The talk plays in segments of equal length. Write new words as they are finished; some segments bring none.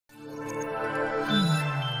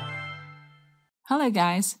Hello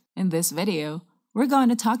guys! In this video, we're going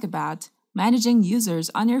to talk about managing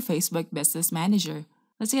users on your Facebook Business Manager.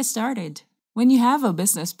 Let's get started. When you have a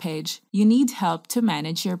business page, you need help to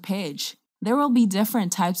manage your page. There will be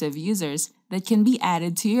different types of users that can be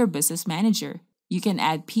added to your Business Manager. You can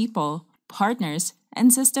add people, partners,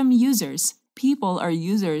 and system users. People are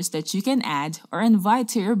users that you can add or invite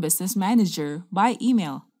to your Business Manager by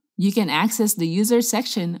email. You can access the user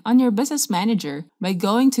section on your Business Manager by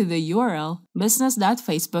going to the URL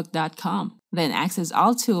business.facebook.com. Then access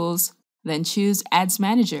all tools, then choose Ads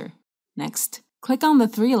Manager. Next, click on the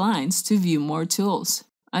three lines to view more tools.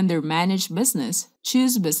 Under Manage Business,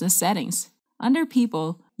 choose Business Settings. Under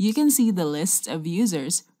People, you can see the list of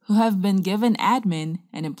users who have been given admin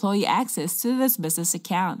and employee access to this business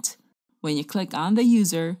account. When you click on the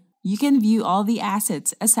user, you can view all the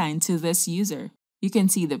assets assigned to this user. You can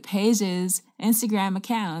see the pages, Instagram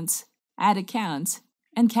accounts, ad accounts,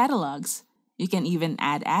 and catalogs. You can even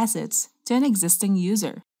add assets to an existing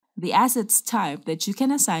user. The assets type that you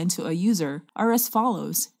can assign to a user are as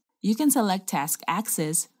follows. You can select task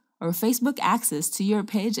access or Facebook access to your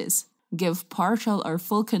pages. Give partial or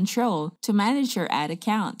full control to manage your ad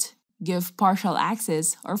account. Give partial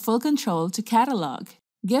access or full control to catalog.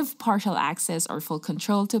 Give partial access or full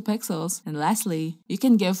control to Pixels. And lastly, you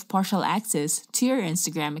can give partial access to your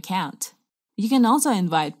Instagram account. You can also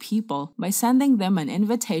invite people by sending them an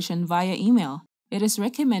invitation via email. It is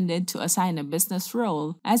recommended to assign a business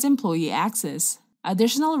role as employee access.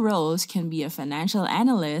 Additional roles can be a financial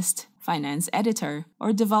analyst, finance editor,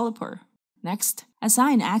 or developer. Next,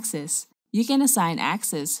 assign access. You can assign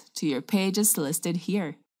access to your pages listed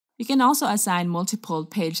here. You can also assign multiple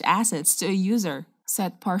page assets to a user.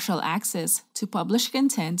 Set partial access to publish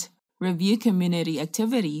content, review community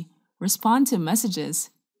activity, respond to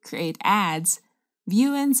messages, create ads,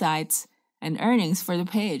 view insights, and earnings for the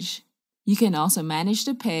page. You can also manage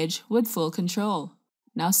the page with full control.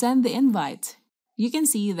 Now send the invite. You can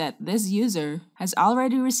see that this user has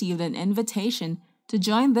already received an invitation to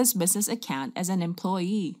join this business account as an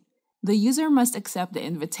employee. The user must accept the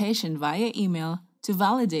invitation via email to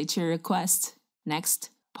validate your request. Next,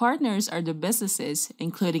 partners are the businesses,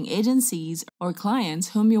 including agencies or clients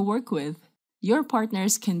whom you work with. Your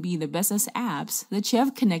partners can be the business apps that you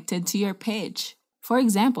have connected to your page. For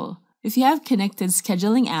example, if you have connected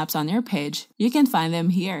scheduling apps on your page, you can find them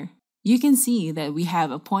here. You can see that we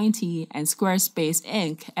have Appointee and Squarespace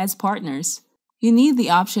Inc. as partners. You need the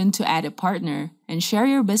option to add a partner and share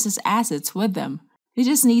your business assets with them. You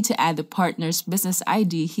just need to add the partner's business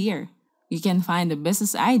ID here. You can find the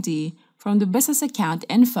business ID from the business account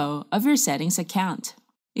info of your settings account.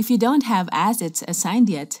 If you don't have assets assigned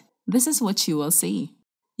yet, this is what you will see.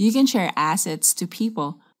 You can share assets to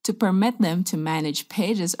people to permit them to manage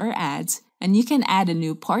pages or ads, and you can add a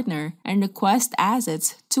new partner and request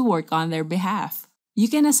assets to work on their behalf. You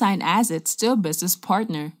can assign assets to a business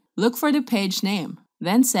partner. Look for the page name,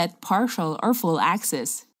 then set partial or full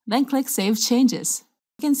access. Then click Save Changes.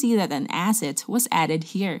 You can see that an asset was added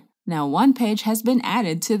here. Now one page has been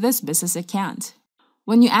added to this business account.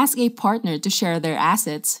 When you ask a partner to share their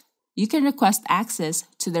assets, you can request access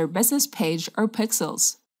to their business page or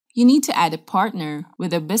pixels. You need to add a partner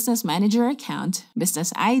with a Business Manager account,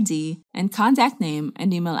 business ID, and contact name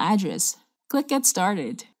and email address. Click Get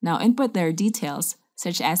Started. Now input their details,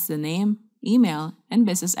 such as the name, email, and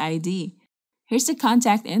business ID. Here's the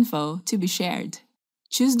contact info to be shared.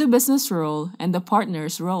 Choose the business role and the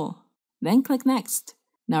partner's role. Then click Next.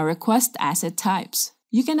 Now request asset types.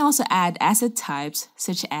 You can also add asset types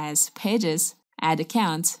such as pages, ad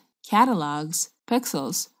accounts, catalogs,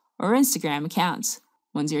 pixels, or Instagram accounts.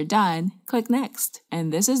 Once you're done, click Next.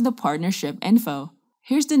 And this is the partnership info.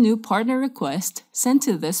 Here's the new partner request sent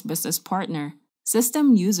to this business partner.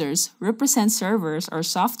 System users represent servers or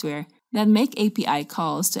software that make API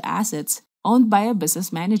calls to assets owned by a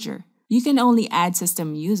business manager. You can only add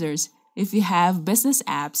system users if you have business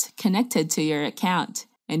apps connected to your account.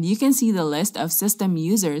 And you can see the list of system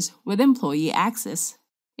users with employee access.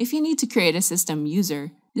 If you need to create a system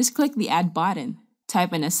user, just click the Add button,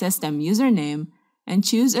 type in a system username, and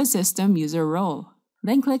choose a system user role.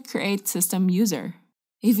 Then click Create System User.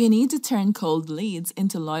 If you need to turn cold leads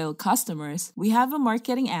into loyal customers, we have a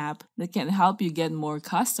marketing app that can help you get more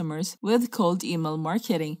customers with cold email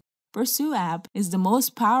marketing. Pursue app is the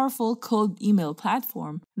most powerful cold email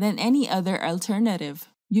platform than any other alternative.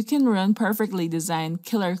 You can run perfectly designed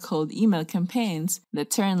killer cold email campaigns that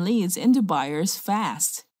turn leads into buyers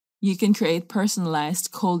fast. You can create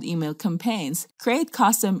personalized cold email campaigns, create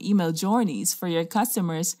custom email journeys for your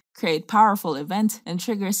customers, create powerful event and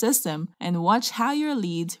trigger system, and watch how your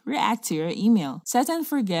leads react to your email. Set and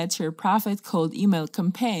forget your profit cold email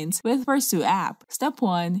campaigns with Pursue app. Step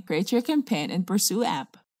 1. Create your campaign in Pursue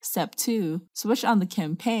app. Step 2. Switch on the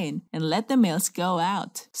campaign and let the mails go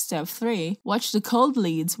out. Step 3. Watch the cold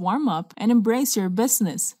leads warm up and embrace your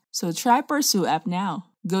business. So try Pursue app now.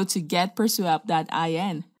 Go to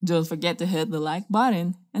getpursueapp.in. Don't forget to hit the like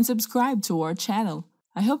button and subscribe to our channel.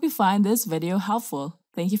 I hope you find this video helpful.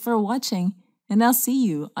 Thank you for watching, and I'll see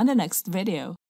you on the next video.